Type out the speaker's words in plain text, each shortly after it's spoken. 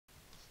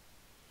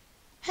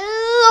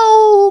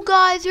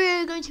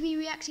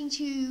reacting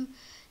to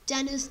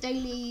Dennis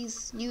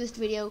Daly's newest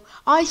video.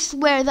 I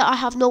swear that I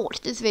have not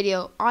watched this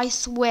video. I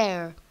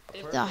swear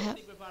that I have.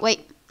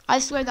 Wait, I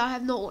swear that I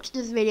have not watched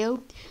this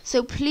video.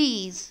 So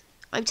please,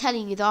 I'm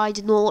telling you that I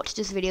did not watch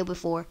this video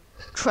before.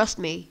 Trust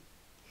me.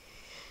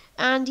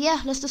 And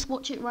yeah, let's just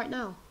watch it right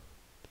now.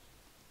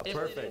 If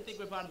Perfect. they don't think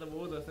we're part of the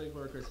wall, they'll think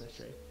we're a Christmas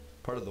tree.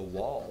 Part of the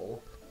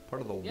wall?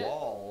 Part of the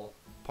wall?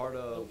 Part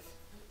of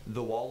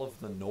the wall of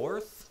the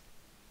north?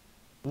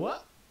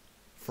 What?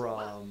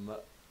 From...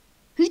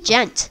 Who's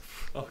Gent?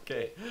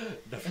 Okay,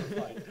 never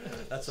mind.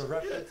 That's a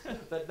reference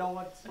that no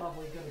one's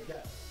probably gonna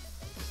get.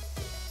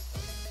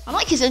 I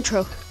like his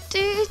intro.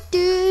 Do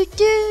do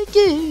do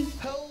do.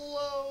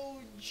 Hello,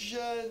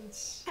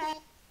 gents.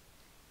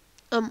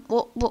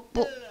 What?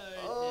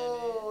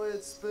 Oh,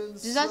 it's been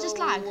Does that just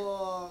lag?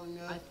 long.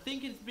 I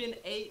think it's been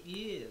 8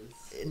 years.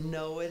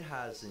 No, it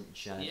hasn't,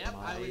 gent. Yep,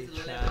 My I was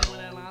 11 channel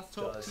when I last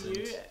talked to you.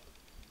 doesn't.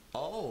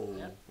 Oh,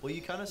 Yep. well,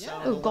 you kind of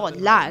sound. Oh, 11 God,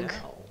 right lag.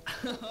 now.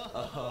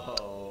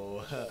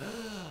 Oh,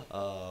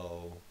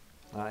 oh.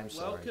 I'm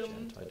sorry,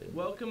 gent. I didn't.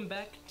 Welcome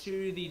back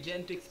to the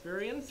Gent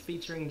Experience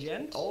featuring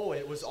Gent. Oh,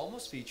 it was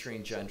almost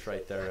featuring gent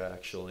right there,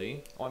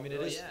 actually. Oh, I mean,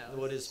 it is. Yeah,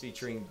 What is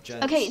featuring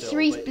gent? Okay, still,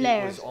 three's but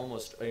Blair. It was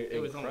almost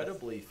was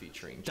incredibly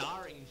featuring.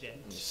 Starring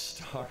Gent.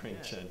 Starring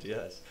Yeah. gent,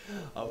 yes.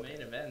 The Okay.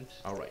 main event.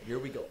 All right, here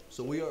we go.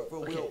 So we're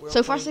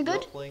So far, so we're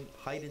good? playing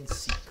hide and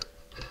seek.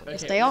 Yes,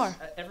 Okay, they are.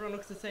 Everyone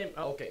looks the same.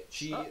 Oh, Okay,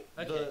 she Oh,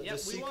 okay, yep,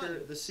 we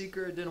won. the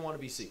seeker didn't want to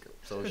be seeker,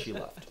 so she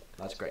left.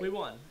 That's great. we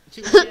won.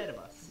 She was scared of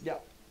us. Yeah,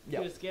 She yeah.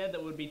 was scared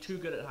that we'd be too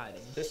good at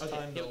hiding. This okay,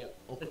 time, here we though.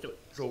 go. Let's do it.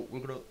 So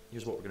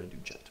here's what we're gonna do,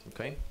 gent.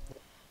 Okay.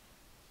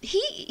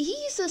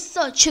 He's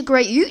such a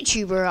great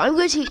YouTuber. I'm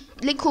going to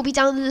link will be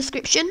down in the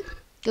description.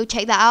 Go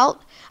check that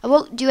out. I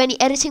won't do any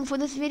editing for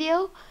this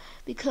video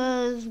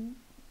because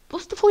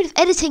what's the point of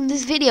editing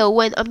this video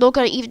when I'm not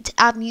going to even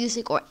add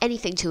music or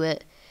anything to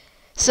it?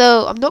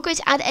 So I'm not going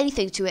to add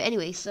anything to it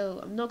anyway. So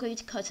I'm not going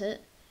to cut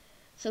it.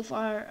 So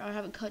far I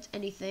haven't cut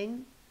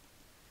anything.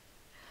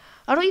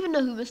 I don't even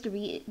know who Mr.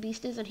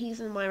 Beast is, and he's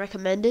in my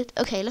recommended.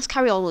 Okay, let's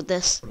carry on with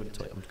this. I'm gonna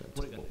tell you. I'm just gonna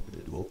tell you what we're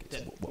gonna do. Okay.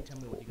 Then, So tell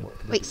me what you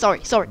got. Wait, sorry.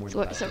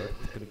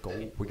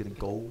 We're gonna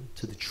go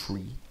to the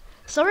tree.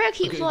 Sorry, I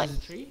keep Okay, like.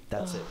 there's a tree?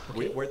 That's it.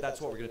 Okay.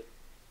 That's what we're gonna.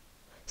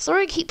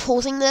 Sorry, I keep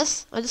pausing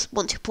this. I just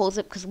want to pause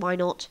it because why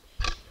not?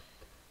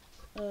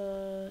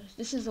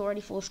 This is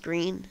already full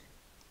screen.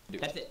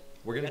 That's it.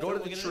 We're gonna That's go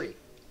what to the we're gonna tree.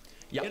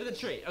 Yeah. Go to the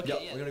tree. Okay, Yep,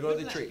 yeah. we're gonna go to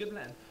Good the plan, tree. Good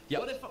plan. Yep.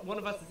 What if one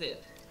of us is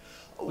it?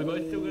 We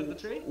both still go to the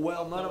tree?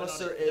 Well, none No, of we're us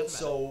not. are It doesn't it,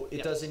 so it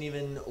matter. doesn't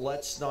even.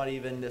 Let's not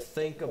even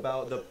think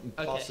about the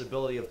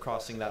possibility of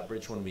crossing that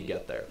bridge when we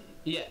get there,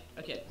 Yeah.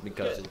 Okay.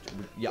 because good.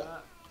 yeah.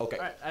 Okay.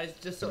 All right. I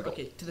just saw. Here we go.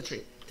 Okay, to the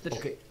tree. To the tree.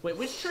 Okay. Wait,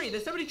 which tree?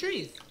 There's so many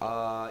trees.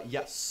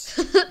 Yes.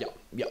 Yeah.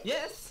 Yeah.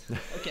 Yes.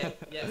 Okay.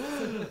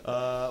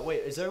 Yes. Wait,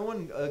 is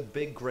everyone a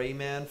big gray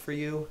man for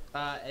you?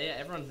 Yeah.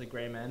 Everyone's a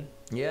gray man.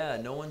 Yeah,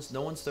 no one's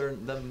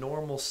them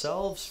normal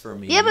selves for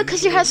me. Yeah,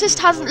 because your Usually assist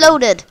hasn't people-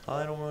 loaded.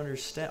 I don't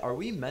understand. Are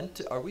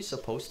we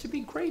supposed to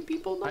be gray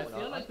people? No, I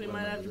feel like we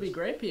might have to be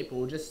gray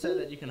people just so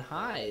that you can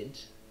hide.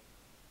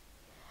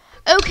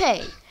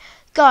 Okay,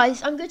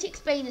 guys, I'm going to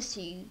explain this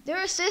to you.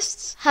 Their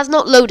assists has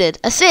not loaded.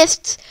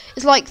 Assists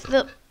is like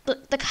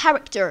the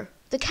character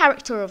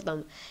of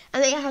them,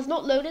 and it has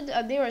not loaded,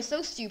 and they are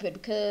so stupid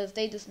because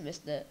they just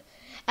missed it.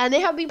 And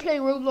they have been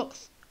playing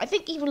Roblox, I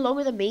think, even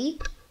longer than me.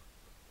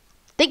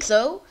 Think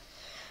so.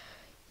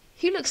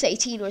 He looks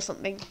 18 or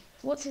something.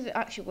 What's his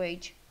actual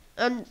age?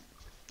 And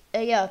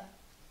yeah,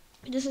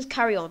 this is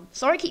carry on.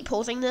 Sorry, I keep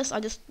pausing this. I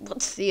just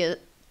want to see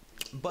it.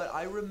 But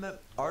I remember.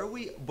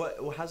 But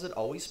has it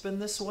always been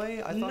this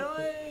way? I thought.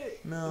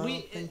 No, I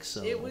don't think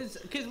so. It was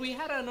because we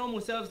had our normal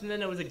selves, and then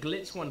there was a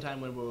glitch one time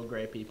when we were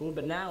grey people.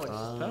 But now it's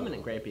just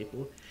permanent grey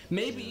people.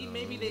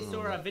 Maybe they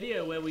saw our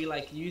video where we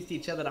like used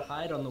each other to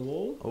hide on the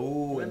wall.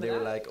 Oh, and Remember they were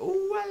that? like,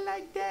 "Oh, I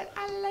like that.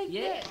 I like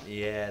that."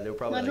 Yeah, they were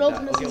probably My like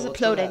that. Roblox Okay, is let's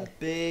go to uploading. that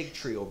big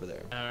tree over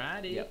there.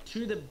 Alrighty, Yep.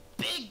 to the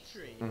big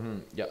tree.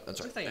 Yeah, that's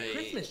right. Looks like a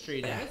Christmas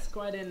tree. That's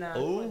quite in.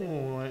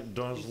 Oh, it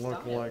does Big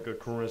look style. like a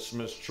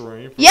Christmas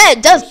tree. for Yeah,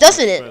 it does, Christmas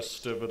doesn't it?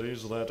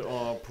 Festivities that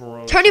are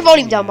Turn your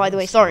volume down, by the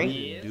way. Sorry.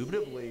 Yes.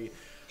 Indubitably.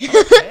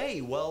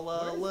 Okay, well,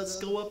 let's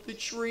go up the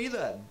tree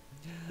then.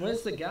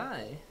 Where's the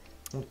guy?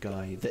 What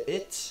guy? The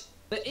IT,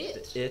 the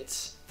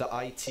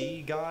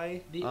IT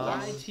guy. The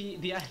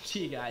IT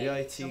guy. The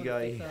IT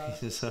guy.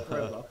 He's,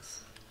 Roblox.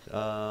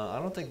 I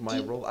don't think my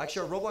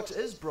actually our Roblox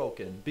is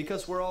broken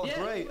because we're all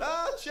Yeah. great.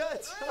 Ah,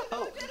 shit!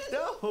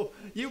 No,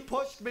 you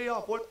pushed me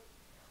off. What?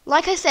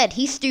 Like I said,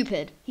 he's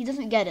stupid. He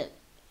doesn't get it.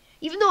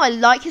 Even though I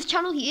like his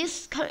channel, he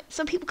is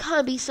some people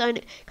can be kind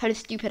of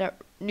stupid at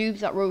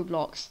noobs at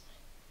Roblox.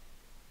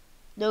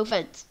 No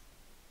offense.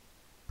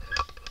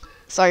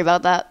 Sorry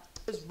about that.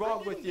 What is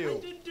wrong with I you?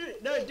 didn't do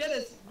it. No,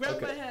 Dennis, grab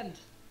Okay. my hand.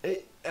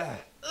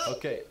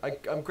 Okay,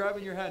 I'm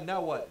grabbing your hand.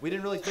 Now what? We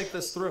didn't really think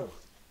this through.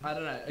 I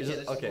don't know. Okay,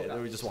 let's Okay, walk then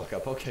up. we just walk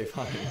up. Okay,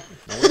 fine.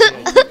 Look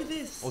at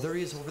this. Oh, there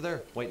he is over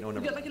there. Wait, no, We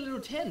never got like mind. a little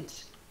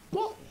tent.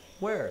 What?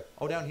 Where?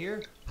 Oh, down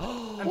here?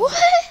 What?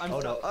 I'm Oh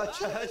no, sorry.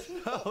 Chad!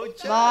 Oh,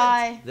 Chad!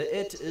 Bye. The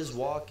it is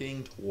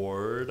walking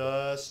toward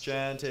us,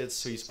 Chad.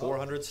 He's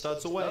 400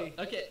 studs away.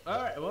 Oh, okay,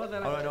 alright, well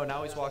then Oh no,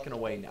 now he's walking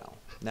away now.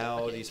 Now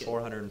Okay, he's good.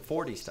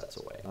 440 studs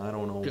away. I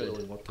don't know Good.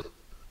 really what to...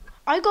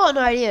 I got an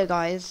idea,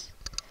 guys.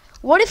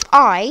 What if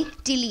I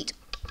delete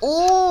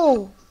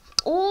all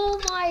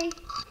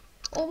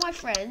my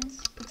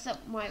friends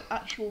except my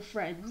actual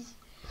friends?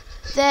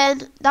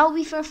 Then that would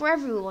be fair for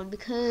everyone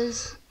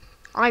because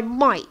I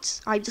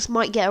just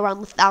might get around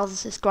 1,000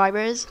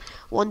 subscribers.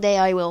 One day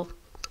I will.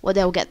 One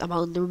day I'll get them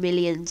on the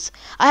millions.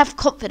 I have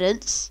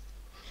confidence.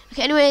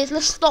 Okay, anyways,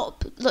 let's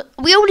stop. Look,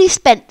 we only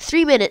spent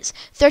 3 minutes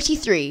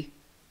 33.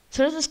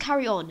 So let's just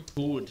carry on.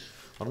 Good.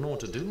 I don't know what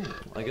to do.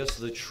 I guess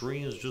the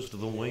tree is just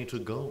the way to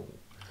go.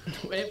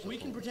 If we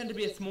can pretend to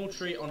be a small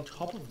tree on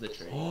top of the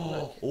tree.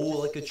 Oh,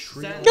 like a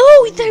tree. Sand-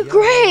 No, they're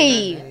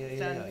grey.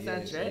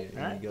 Sounds right,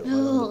 right? Yeah.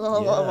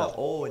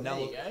 Oh, and now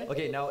There you go.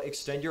 okay, now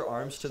extend your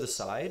arms to the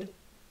side.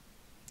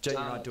 Jen,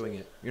 you're Um, not doing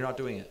it. You're not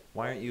doing it.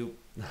 Why aren't you?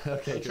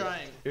 Okay, I'm good.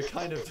 trying. You're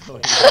kind of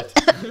doing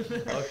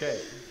it. Okay,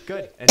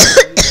 good. And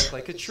now you look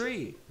like a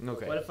tree.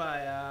 Okay. What if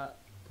I,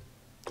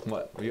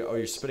 What? Are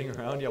you spinning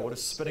around? Yeah. What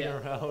is spinning Yeah.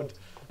 around?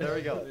 There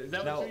we go. Is that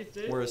what Now trees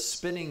do? we're a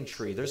spinning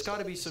tree. There's got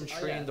to be some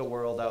tree yeah. in the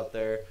world out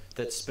there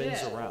that spins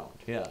Yeah. around.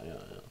 Yeah.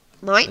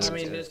 Might. I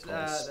mean, It's there's called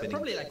a spinning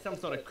probably tree. like some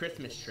sort of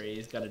Christmas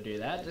tree's got to do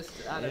that. Just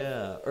out of,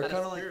 Yeah, or out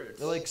kind of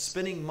spirits. like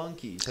spinning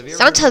monkeys. Have you ever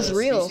Santa's heard of the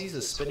real. species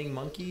of spinning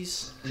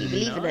monkeys? Do you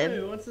believe in him?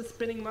 No, what's the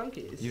spinning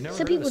monkeys? You've never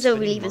Some heard of people a don't spinning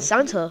believe in monkey?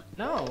 Santa.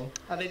 No,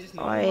 are they just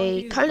normal I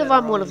monkeys kind of that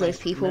am are one on, of those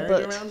like, people, but-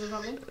 merry-go-rounds or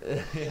something?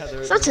 Yeah,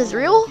 they're Santa's normal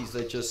real? monkeys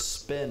that just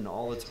spin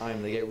all the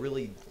time. They get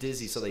really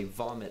dizzy, so they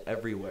vomit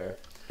everywhere.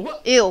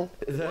 What? Ew.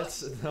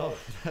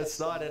 That's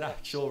not an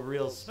actual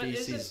real But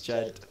is species, it-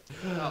 Jed.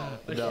 Oh,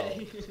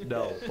 okay.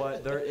 No,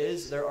 but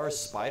there are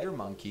spider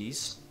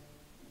monkeys.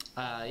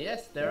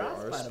 Yes, there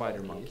are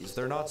spider monkeys.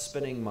 They're not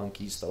spinning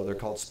monkeys though. They're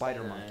called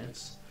spider No.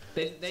 monkeys.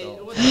 They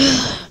So- what they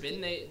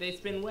spin. They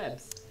spin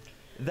webs.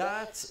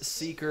 That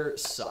seeker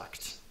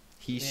sucked.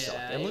 He sucked.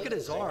 Yeah, And he look at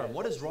was his pretty arm. good.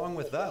 What is wrong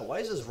with that? Why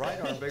is his right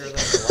arm bigger than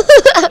his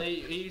left?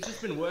 He's just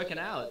been working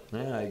out.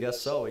 Yeah, I guess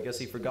so. I guess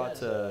he forgot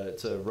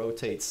to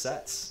rotate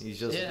sets. He's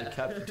just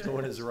kept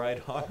doing his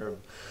right arm.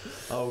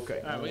 Okay.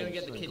 Alright, we're gonna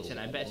get the kitchen,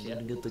 I bet you.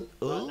 Get the,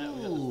 Oh, no,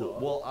 we got the store.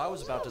 well, I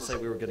was about to say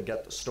we were gonna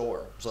get the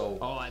store. So.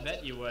 Oh, I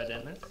bet you were,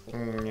 Dennis.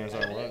 Yes, I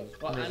was.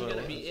 Well, Yes, I'm I gonna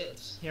was. be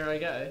it. Here I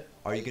go.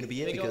 Are you gonna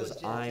be it? Big Because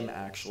old I'm Jesse.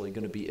 actually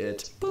gonna be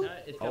it. No,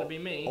 it's gonna Oh, be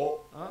me.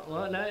 oh.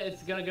 Well, no,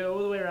 it's gonna go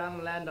all the way around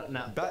and land on.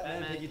 No.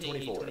 Batman Piggy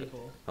 24.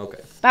 Okay.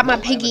 Batman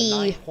Well, Piggy.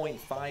 I have a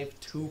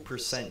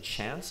 9.52%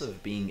 chance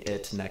of being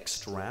it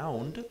next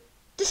round.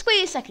 Just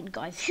wait a second,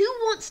 guys. Who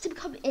wants to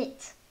become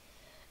it?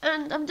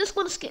 And I'm just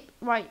going to skip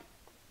right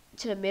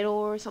to the middle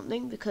or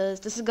something because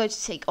this is going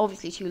to take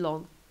obviously too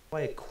long.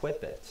 Why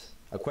equip it?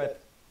 Equip.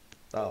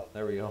 Oh,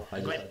 there we go. I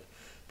just Equip. had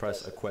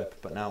press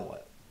equip, but now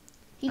what?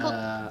 You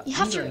got. You I'm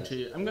have going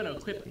to. I'm gonna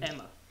equip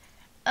Emma.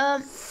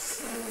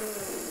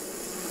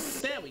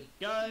 There we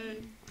go.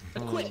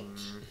 Equipped.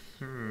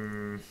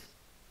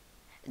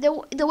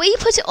 The way you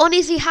put it on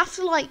is you have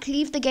to like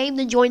leave the game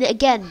then join it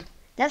again.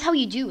 That's how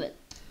you do it.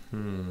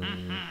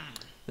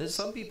 There's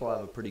some people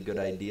have a pretty good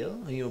idea.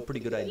 You know, a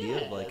pretty good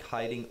idea of like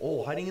hiding.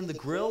 Oh, hiding in the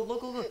grill.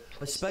 Look,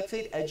 a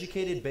spectate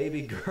educated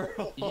baby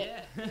girl.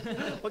 Yeah.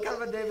 What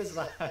kind of a name is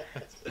that?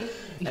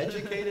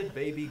 Educated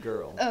baby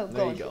girl. Oh,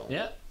 there you God. go.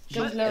 Yeah. She's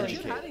But it's a good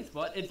educated. hiding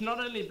spot. It's not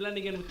only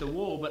blending in with the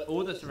wall, but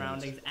all the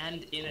surroundings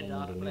and in a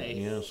dark place.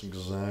 Yes,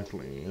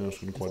 exactly. Yes,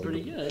 and It's quite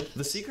pretty good.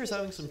 The Seeker's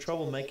having some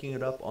trouble making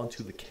it up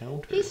onto the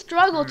counter. He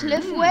struggled to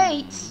lift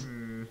weights.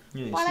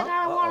 Yeah, he's Why did not-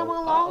 I want him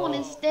uh-oh, alone uh-oh.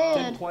 instead?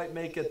 Didn't quite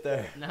make it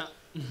there. No.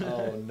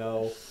 Oh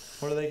no.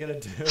 What are they gonna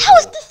do? How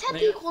is this They temp got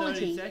 30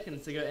 equality?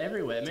 seconds to go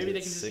everywhere. Maybe they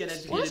can just get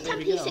Six. What does educated temp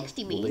baby girl.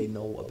 P60 Will they mean?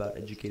 know about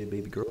educated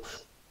baby girl?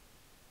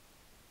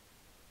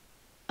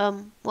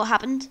 What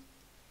happened?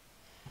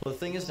 Well, the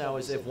thing is now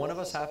is if one of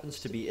us happens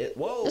to be it.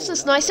 Whoa. This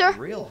is that went nicer.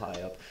 Real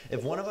high up.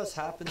 If one of us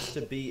happens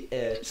to be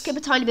it. Skip a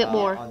tiny bit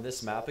more. On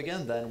this map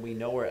again, then we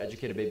know where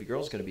educated baby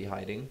girl is gonna be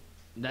hiding.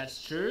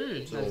 That's true.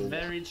 That's So-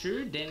 very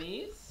true,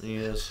 Denis.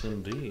 Yes,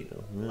 indeed.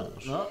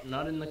 Yes. No,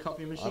 not in the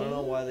coffee machine. I don't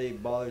know why they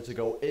bothered to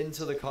go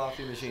into the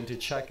coffee machine to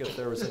check if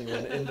there was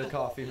anyone in the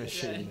coffee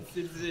machine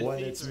it's when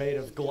it's see-through. made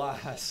of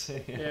glass.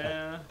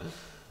 Yeah. I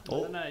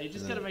Oh, don't know. You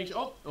just yeah. gotta make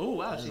sure. Oh,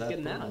 wow, she's That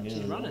getting thing, out. yeah,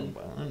 She's running.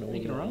 I know,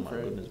 Making a run my for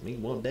it. goodness me.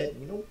 Well, that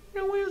no,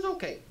 it was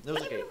okay. It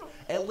was okay.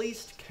 At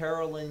least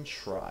Carolyn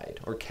tried,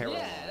 or Caroline.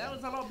 Yeah, that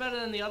was a lot better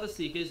than the other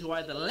seekers who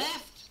either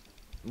left.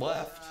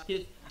 left.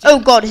 His, Oh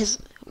god,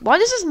 why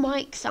does his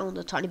mic sound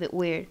a tiny bit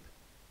weird?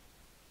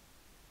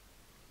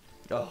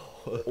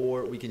 Oh,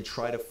 or we can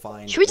try to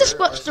find. Should we just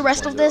where watch are the some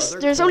rest coins? of Are this?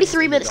 there There's only coins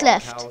 3 in the minutes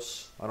left.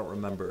 doghouse? I don't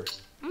remember.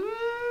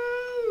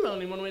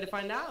 only one way to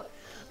find out.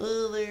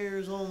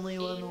 There's only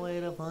one way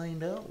to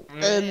find out.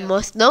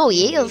 Must know, It's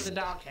yes. the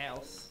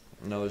doghouse.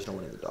 No, there's no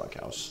one in the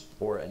doghouse.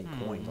 Or any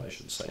coins, I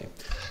should say.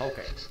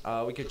 Okay,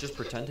 we could just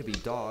pretend to be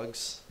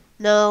dogs.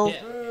 No. Yeah.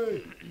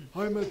 Hey,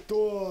 I'm a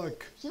dog.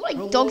 Do you like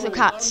Hello. dogs or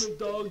cats? I'm a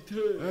dog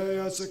too. Hey,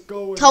 how's it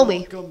going? Tell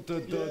me. Welcome to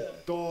the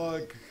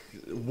dog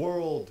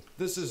world.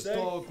 This is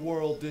dog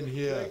world in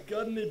here.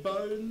 Got any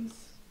bones?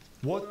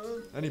 What?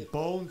 Any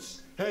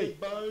bones? Hey,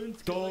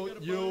 Bones?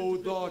 don't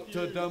you talk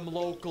to them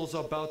locals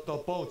about the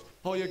bones.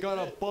 Oh, you got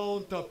a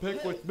bone to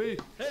pick with me?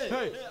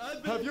 Hey,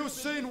 have you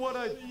seen what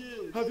I...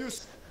 Have you...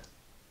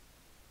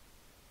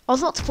 I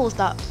was not to pause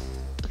that.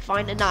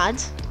 Find an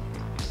ad.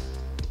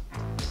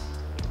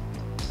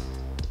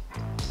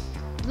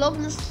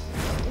 Vlogmas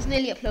is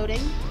nearly uploading.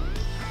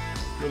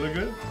 Really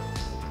good?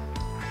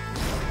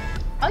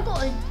 I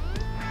got a...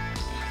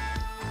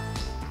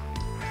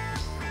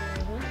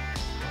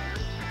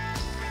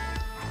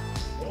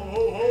 Ho,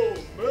 ho, ho!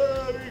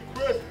 Merry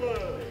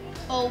Christmas!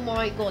 Oh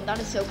my god, that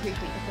is so creepy.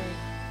 Okay.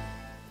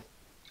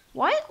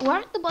 Why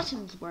aren't the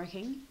buttons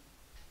working?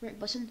 Right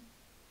button.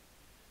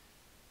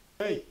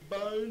 Hey,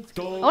 Bones?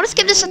 don't I wanna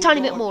skip this a you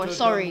tiny bit talk more, to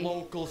sorry. them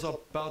locals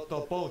about the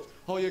bones.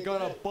 Oh, you got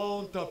a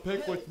bone to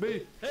pick with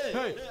me? Hey,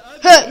 Hey.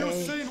 have you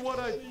seen what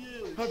I...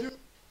 Have you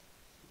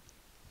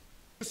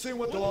seen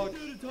what dog...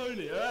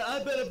 Tony,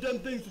 I bet I've done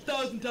things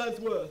 1,000 times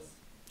worse.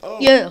 Oh.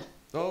 Yeah.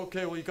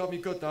 Okay, well you got me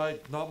good.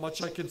 Not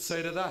much I can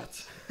say to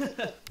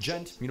that.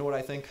 Gent, you know what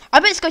I think? I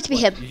bet it's going to be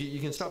him. You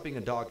can stop being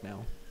a dog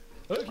now.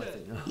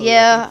 Okay.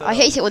 Yeah, I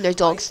hate it when they're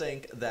dogs. I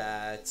think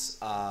that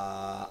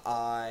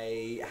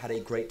I had a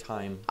great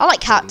time. I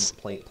like cats.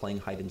 Playing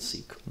hide and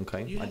seek.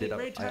 Okay, You had a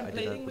great time I did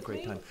playing have a with great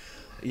me? time.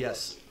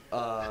 Yes,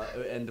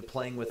 and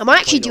playing with. I might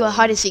actually do Play-Doh a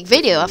hide and seek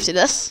video after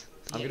this.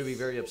 I'm gonna be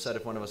very upset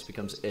if one of us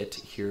becomes it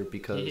here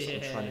because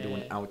I'm trying to do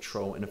an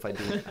outro, and if I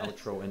do an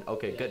outro, and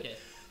okay, good. Okay.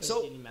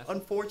 So Any message?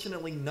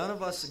 unfortunately, none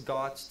of us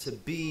got to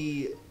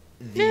be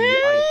the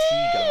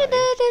IT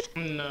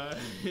guy. No.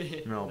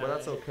 No, but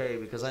that's okay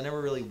because I never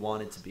really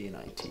wanted to be an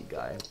IT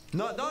guy.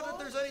 Not that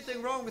there's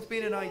anything wrong with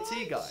being an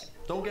IT guy.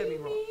 Don't get me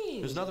wrong.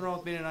 There's nothing wrong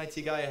with being an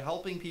IT guy.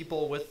 Helping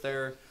people with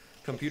their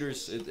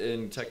computers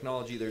and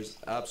technology, there's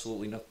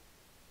absolutely nothing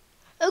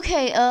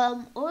Okay,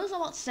 what was I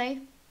about to say?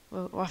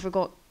 Oh, I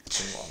forgot.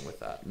 wrong with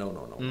that.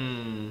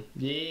 No.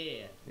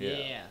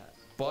 Yeah.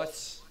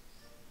 But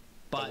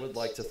I would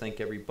like to thank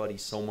everybody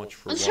so much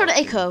for I'm just trying to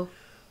watching. echo.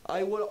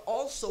 I would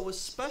also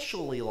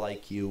especially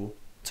like you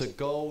to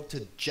go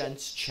to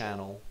Gent's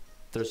channel.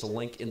 There's a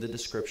link in the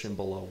description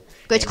below.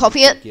 Go to and copy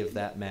you should it. Give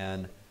that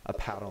man a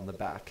pat on the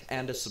back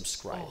and a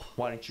subscribe. Oh,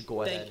 Why don't you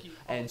go thank ahead you.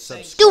 and Thank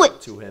you. subscribe Do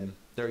it. to him?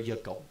 There you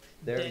go.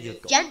 There Dennis. you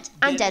go. Gent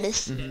and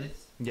Dennis.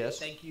 Dennis. Yes.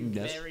 Thank you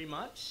Yes. very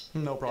much.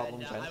 No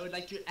problem, And, Jen. I would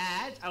like to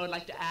add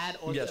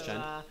also Yes,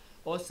 Jen.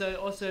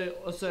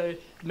 also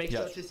make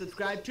sure Yes. to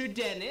subscribe to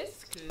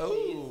Dennis cuz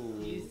Oh.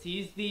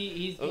 he's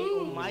the Ooh.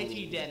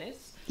 almighty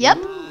Dennis. Yep.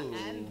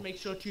 And make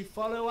sure to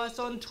follow us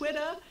on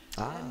Twitter.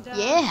 Ah. And,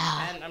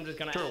 Yeah. And I'm just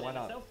gonna Sure, add why a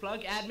not?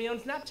 self-plug. Add me on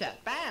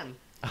Snapchat. Bam.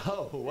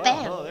 Oh, wow.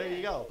 Bam. Oh, there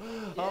you go.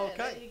 Yeah, Okay.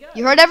 there you go.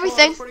 You heard Oh,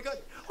 everything. that's pretty good.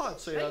 Oh, I'd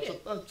say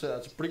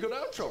that's a pretty good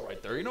outro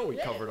right there. You know, we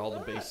covered all the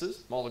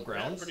bases, all the Yeah,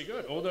 grounds. pretty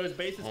good. All those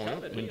bases Oh, yeah,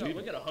 covered. indeed.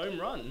 We got a home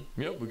run.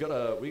 Yep, we got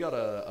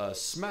a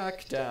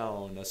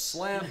smackdown, a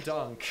slam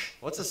dunk.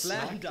 What's a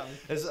Slam smack? dunk.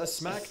 Is a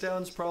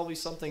smackdown's probably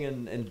something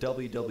in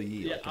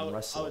WWE, like in I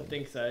wrestling. would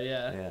think so.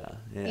 Yeah.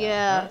 Yeah.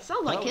 Yeah,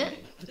 sounds like Well,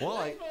 it. Well,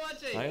 Thanks for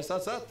watching. I guess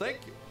that's that. Thank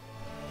you.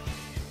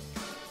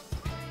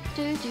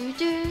 Do do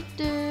do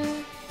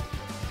do.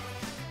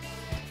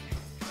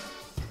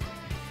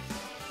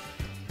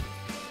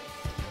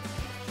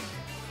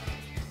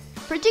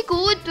 Pretty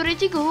good.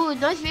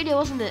 Nice video,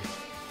 wasn't it?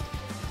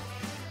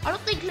 I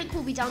don't think link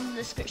will be down in the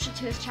description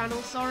to his channel,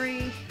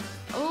 sorry.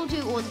 I will do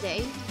it one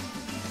day.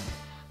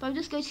 But I'm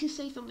just going to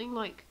say something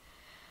like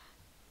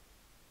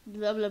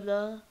blah blah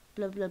blah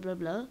blah blah blah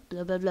blah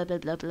blah blah blah blah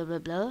blah blah blah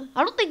blah.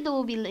 I don't think there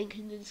will be a link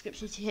in the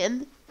description to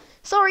him.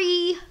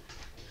 Sorry.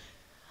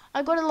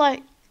 I gotta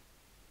like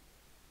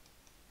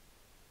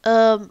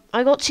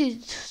I got to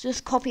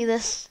just copy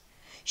this.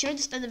 Should I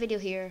just end the video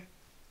here?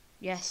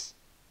 Yes.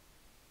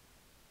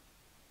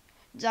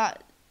 That's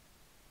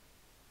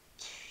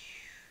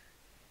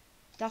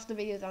the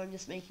video that I'm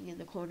just making in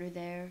the corner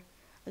there.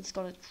 I'm just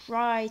gonna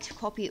try to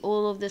copy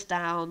all of this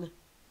down.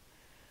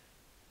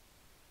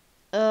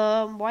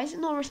 Why is it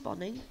not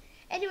responding?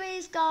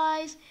 Anyways,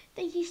 guys,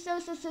 thank you so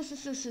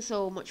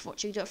much for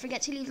watching. Don't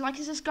forget to leave a like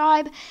and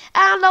subscribe,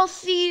 and I'll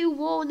see you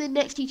all in the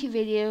next YouTube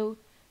video.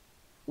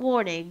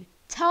 Warning: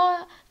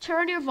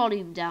 turn your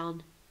volume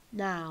down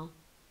now.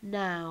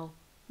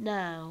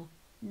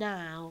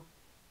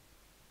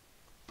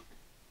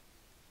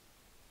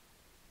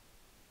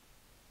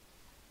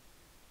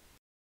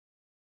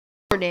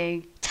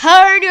 Warning: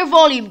 turn your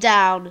volume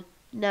down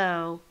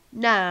now.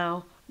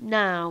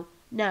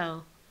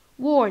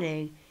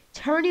 Warning: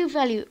 turn your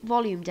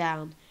volume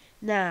down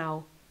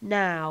now.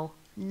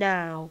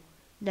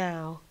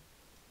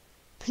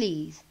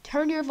 Please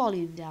turn your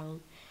volume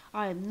down.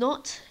 I am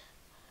not.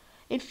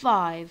 In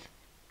 5,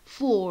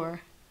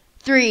 4,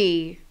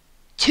 3,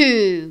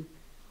 2,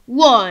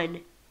 1.